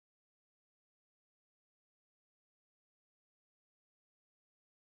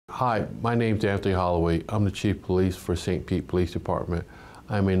Hi, my name's Anthony Holloway. I'm the Chief Police for St. Pete Police Department.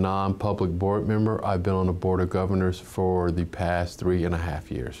 I'm a non-public board member. I've been on the Board of Governors for the past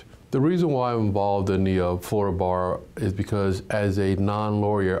 3.5 years. The reason why I'm involved in the Florida Bar is because as a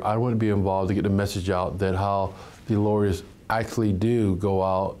non-lawyer, I want to be involved to get the message out that how the lawyers actually do go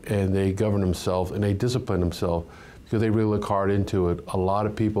out and they govern themselves and they discipline themselves because they really look hard into it. A lot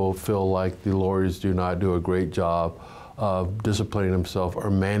of people feel like the lawyers do not do a great job of disciplining themselves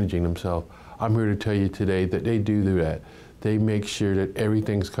or managing themselves. I'm here to tell you today that they do that. They make sure that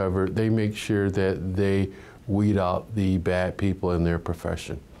everything's covered. They make sure that they weed out the bad people in their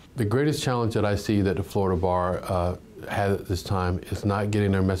profession. The greatest challenge that I see that the Florida Bar has at this time is not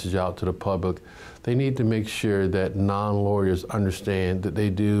getting their message out to the public. They need to make sure that non-lawyers understand that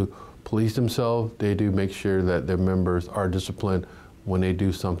they do police themselves. They do make sure that their members are disciplined when they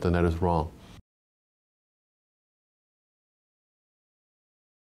do something that is wrong.